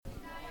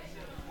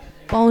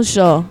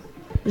Bonjour,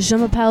 je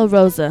m'appelle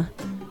Rosa.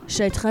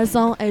 J'ai 13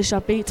 ans et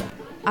j'habite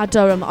à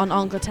Durham en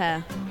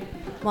Angleterre.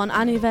 Mon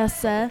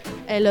anniversaire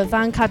est le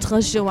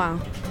 24 juin.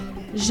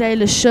 J'ai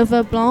les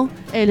cheveux blancs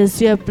et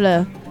les yeux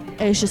bleus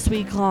et je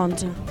suis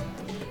grande.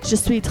 Je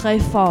suis très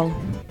folle.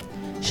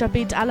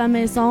 J'habite à la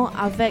maison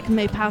avec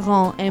mes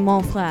parents et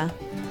mon frère.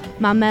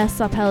 Ma mère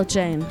s'appelle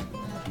Jane.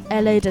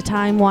 Elle est de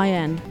taille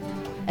moyenne.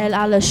 Elle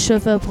a les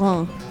cheveux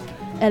bruns.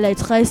 Elle est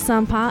très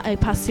sympa et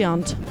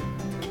patiente.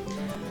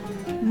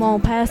 Mon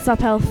père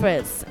s'appelle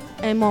Fritz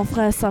et mon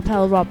frère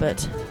s'appelle Robert.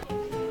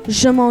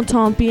 Je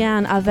m'entends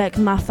bien avec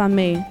ma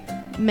famille,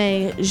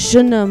 mais je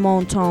ne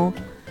m'entends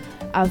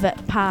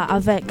pas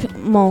avec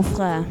mon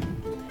frère.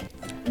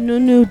 Nous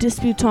nous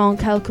disputons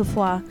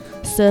quelquefois,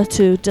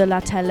 surtout de la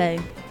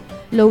télé.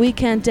 Le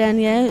week-end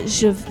dernier,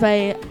 je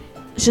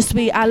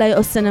suis allée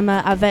au cinéma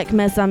avec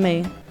mes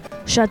amis.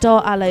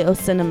 J'adore aller au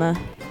cinéma.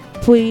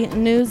 Puis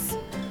nous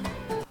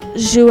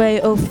jouons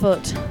au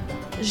foot.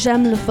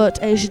 J'aime le foot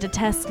et je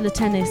déteste le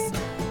tennis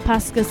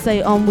parce que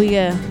c'est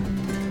ennuyeux.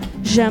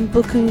 J'aime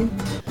beaucoup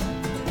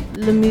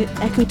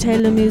écouter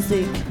la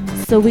musique.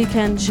 Ce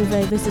week-end, je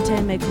vais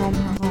visiter mes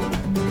grands-parents.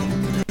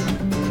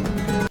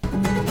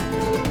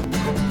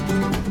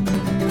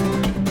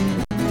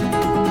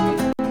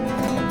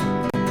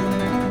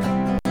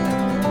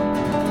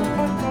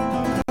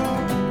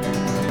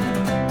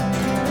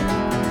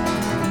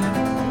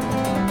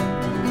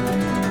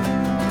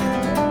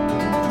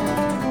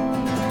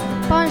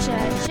 Bonjour,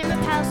 je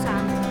m'appelle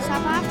Sam. Ça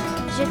va?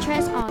 J'ai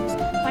 13 ans.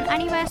 Mon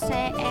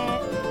anniversaire est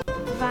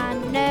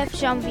 29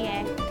 janvier.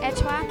 Et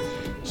toi?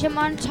 Je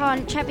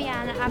m'entends très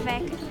bien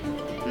avec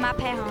ma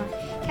parents.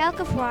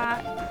 Quelquefois,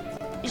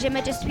 je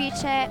me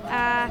dispute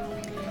à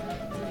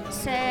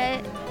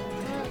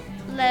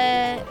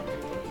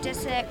de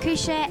se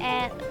coucher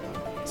et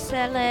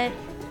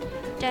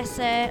de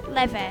se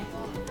lever.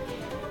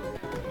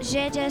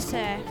 J'ai deux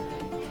sœurs.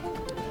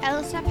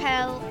 Elles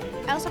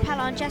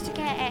s'appellent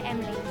Jessica et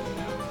Emily.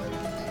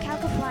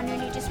 Quelquefois, nous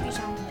nous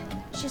disputons.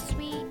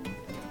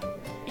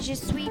 Je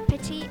suis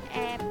petit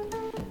et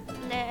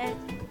les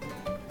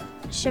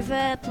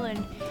cheveux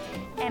bruns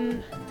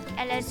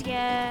et les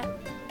yeux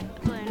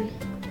bruns.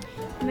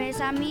 Mes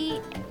amis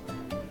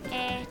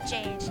et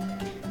Jade.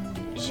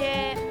 Je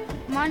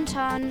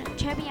m'entends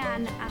très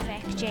bien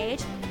avec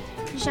Jade.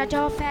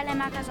 J'adore faire les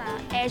magasins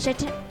et je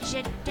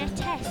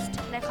déteste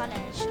le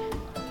collège.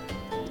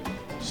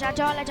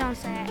 J'adore la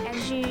danse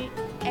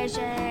et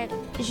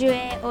je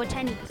joue au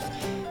tennis.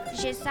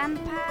 Je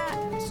sympa,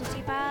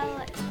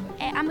 sociable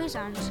et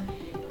amusante.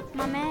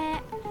 Ma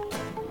mère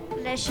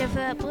les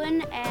cheveux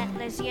bruns et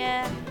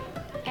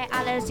a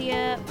les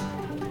yeux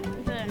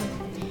bruns.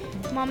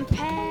 Mon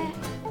père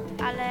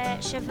a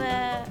les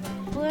cheveux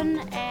bruns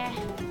et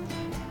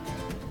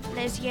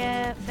les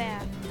yeux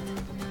verts.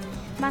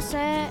 Ma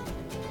soeur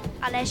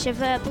a les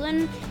cheveux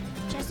bruns.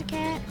 Jessica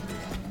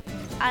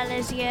a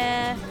les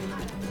yeux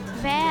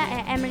verts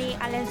et Emily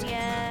a les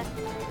yeux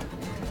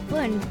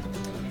bruns.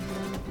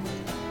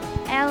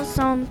 Elles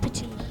sont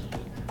petites.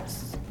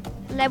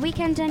 Le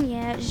week-end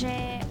dernier,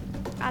 j'ai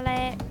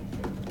allé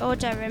au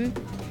Durham.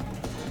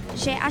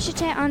 J'ai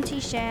acheté un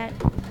t-shirt,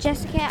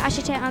 Jessica a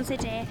acheté un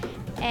CD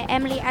et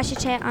Emily a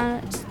acheté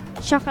un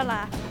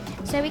chocolat.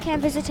 Ce week-end,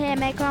 j'ai visité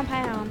mes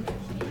grands-parents.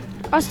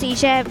 Aussi,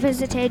 j'ai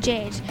visité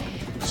Jade.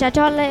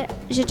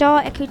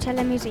 J'adore écouter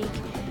la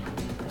musique.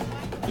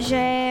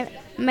 Je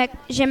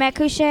me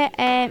couche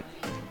à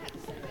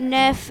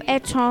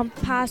 9h30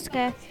 parce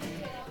que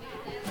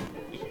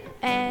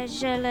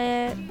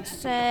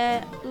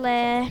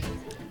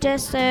de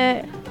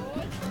se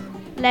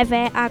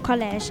lever à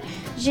collège.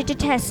 Je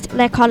déteste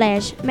le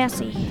collège.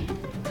 Merci.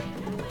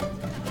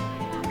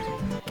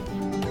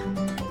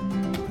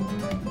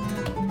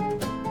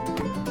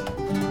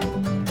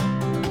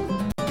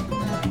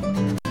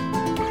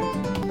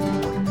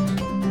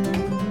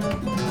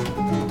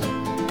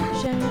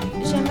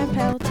 Je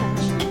m'appelle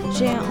Tash.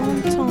 J'ai un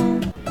temps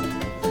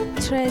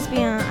très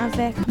bien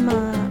avec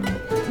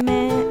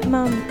mes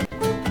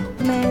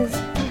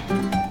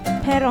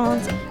parents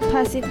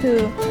parce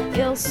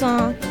qu'ils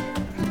sont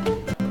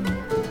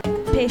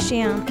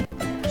patients.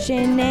 Je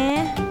ne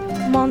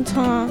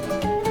m'entends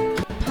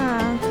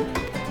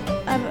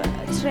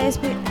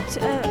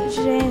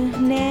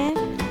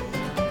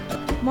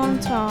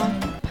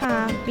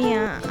pas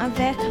bien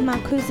avec ma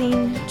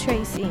cousine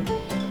Tracy.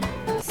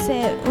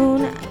 C'est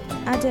une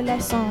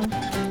adolescente.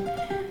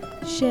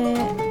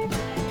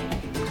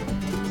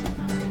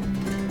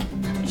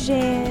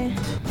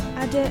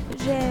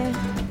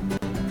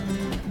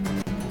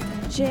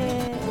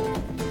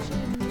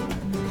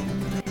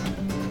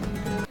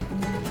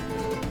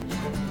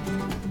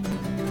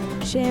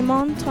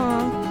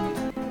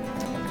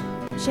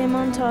 Je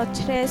m'entends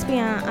très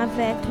bien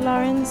avec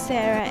Lauren,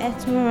 Sarah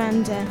et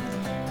Miranda.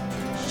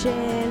 Je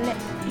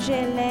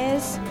les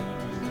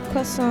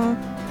connais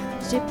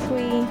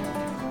depuis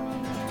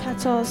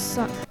 14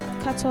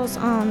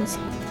 ans.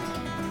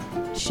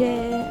 J'ai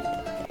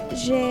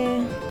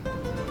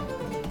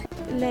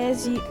les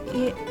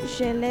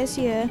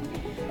yeux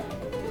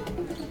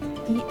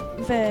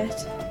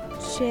verte.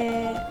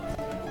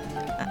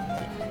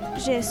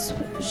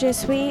 Je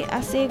suis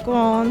assez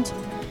grande,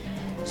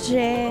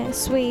 je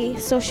suis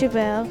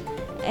sociable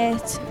et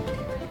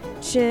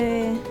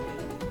je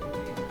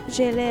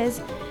les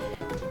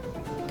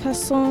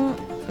cassons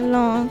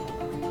longs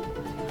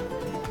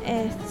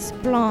et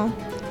blancs.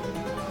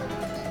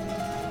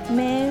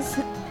 Mais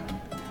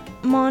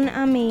mon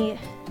ami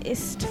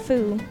est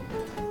fou.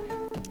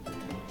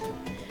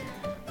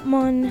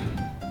 Mon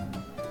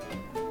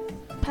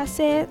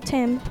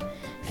passatemps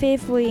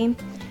favori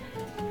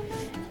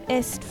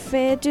est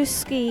faire du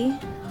ski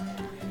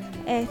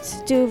et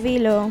du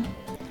vélo.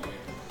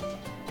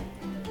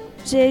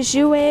 J'ai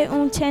joué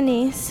au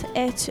tennis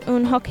et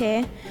au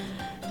hockey,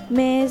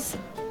 mais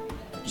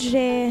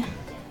je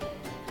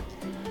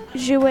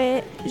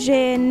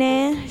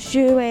n'ai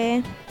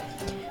joué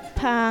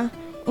pas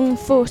au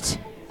foot,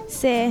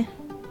 c'est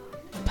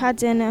pas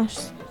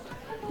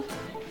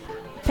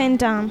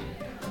pendant.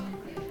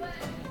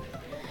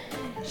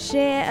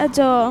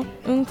 J'adore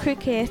un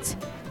cricket,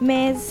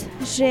 mais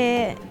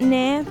je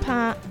n'ai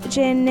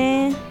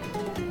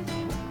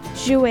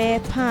joué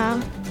pas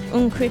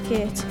un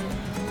cricket.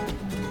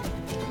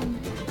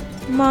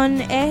 Mon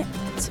et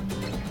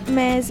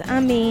mes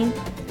amis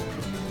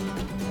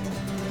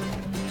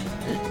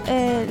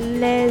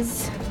les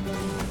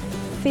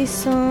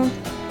font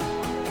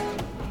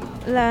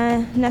la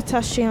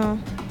natation.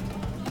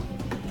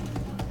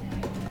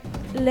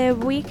 Le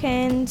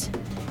week-end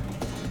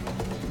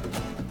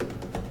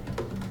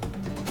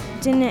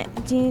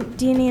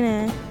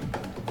dîner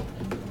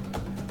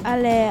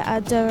aller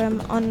à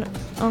Durham en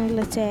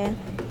Angleterre.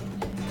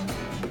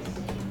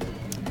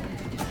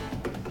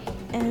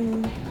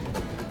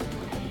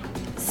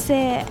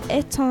 C'est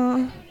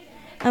étant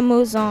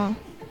amusant.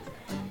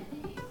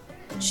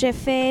 Je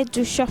fais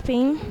du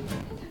shopping.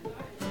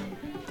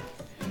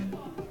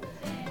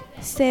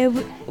 Ce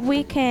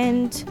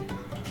week-end,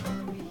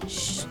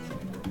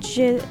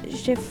 je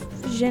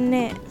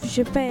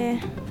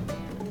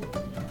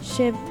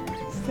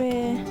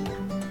vais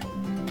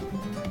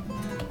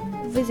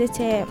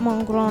visiter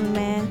mon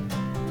grand-mère.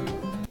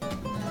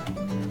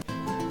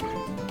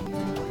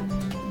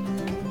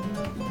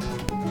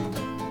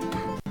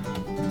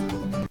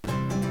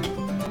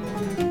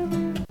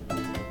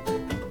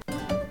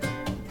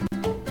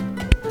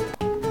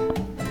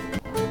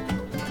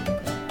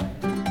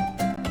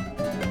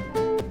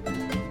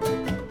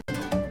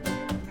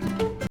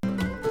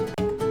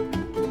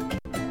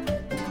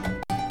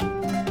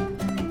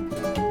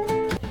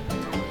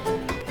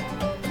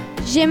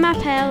 Je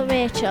m'appelle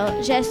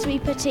Rachel, je suis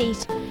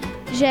petite,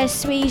 je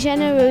suis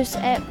généreuse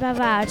et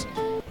bavarde.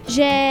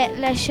 J'ai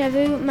les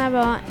cheveux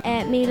marrons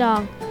et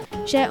mi-longs.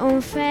 J'ai un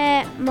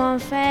frère, mon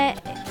frère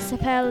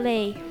s'appelle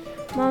Lee.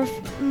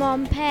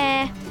 Mon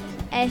père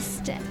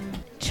est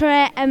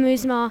très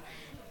amusant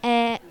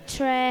et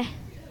très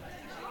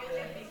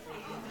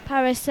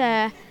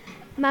paresseux.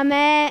 Ma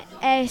mère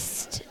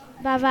est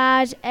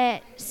bavarde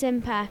et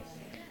sympa.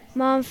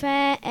 Mon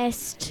frère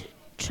est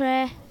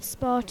très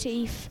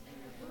sportif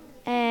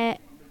et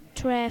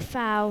très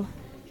fort.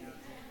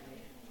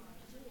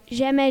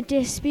 Je me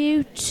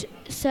dispute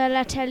sur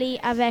la télé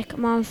avec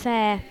mon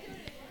frère.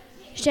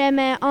 Je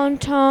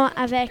m'entends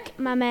avec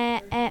ma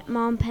mère et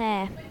mon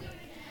père.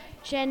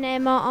 Je ne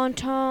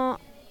m'entends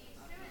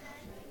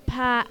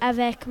pas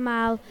avec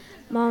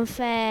mon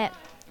frère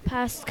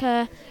parce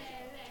que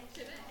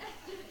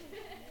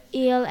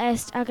il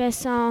est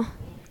agaçant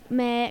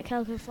mais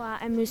quelquefois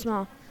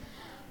amusant.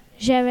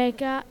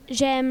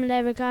 J'aime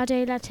le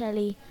regarder la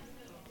télé.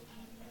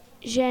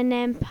 Je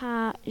n'aime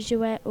pas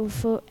jouer au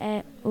foot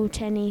et au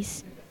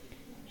tennis.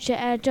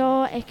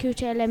 J'adore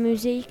écouter la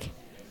musique.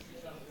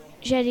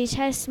 Je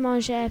déteste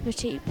manger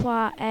petits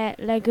pois et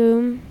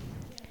légumes,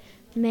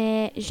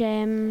 mais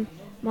j'aime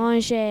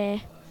manger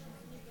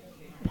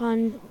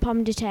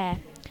pommes de terre.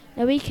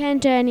 Le week-end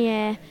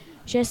dernier,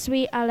 je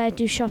suis allée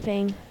du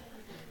shopping.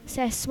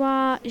 Ce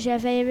soir, je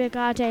vais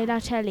regarder la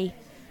télé.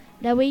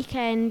 Le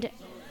week-end,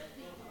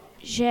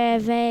 je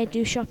vais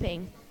du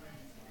shopping.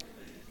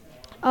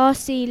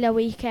 Aussi, le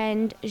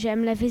week-end,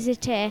 j'aime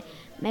visiter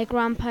mes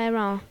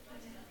grands-parents.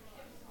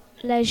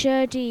 Le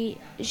jeudi,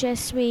 je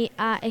suis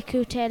à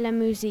écouter la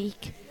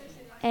musique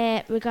et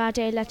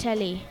regarder la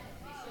télé.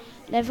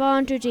 Le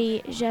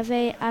vendredi, je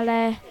vais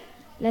aller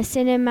au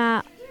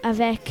cinéma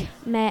avec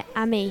mes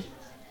amis.